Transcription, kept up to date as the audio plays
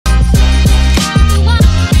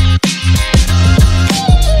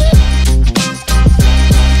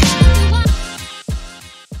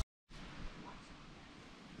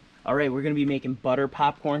All right, we're gonna be making butter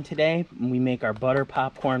popcorn today. We make our butter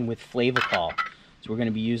popcorn with Flavacol. So we're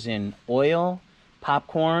gonna be using oil,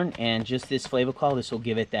 popcorn, and just this Flavacol. This will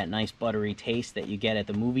give it that nice buttery taste that you get at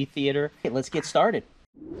the movie theater. Okay, let's get started.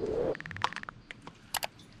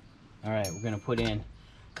 All right, we're gonna put in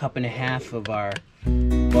 1.5 cups of our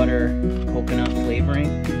butter coconut flavoring.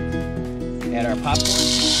 Add our popcorn.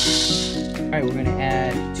 All right, we're gonna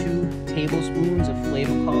add 2 tablespoons of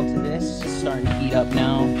Flavacol to this. It's starting to heat up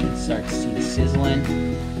now. You can start to see the sizzling.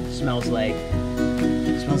 Smells like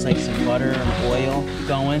some butter and oil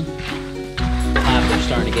going. Top, they're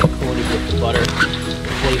starting to get coated with the butter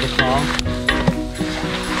Flavacol.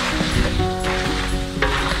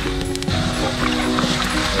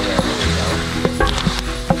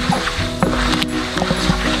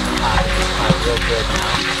 Real good now.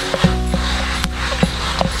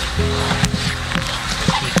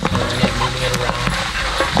 Keep stirring it, moving it around.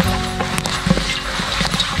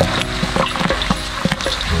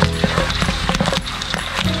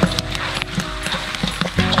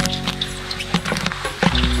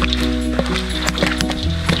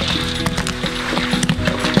 Now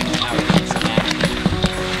we're getting some action.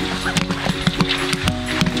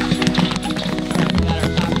 We got our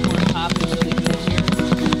popcorn popping really good here.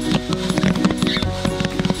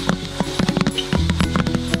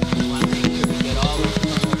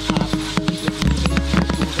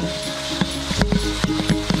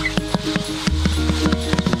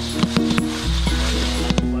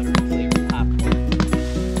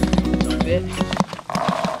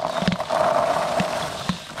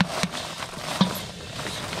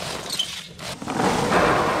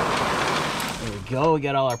 We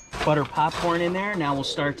got all our butter popcorn in there. Now we'll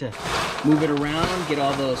start to move it around, get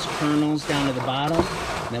all those kernels down to the bottom,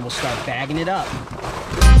 and then we'll start bagging it up.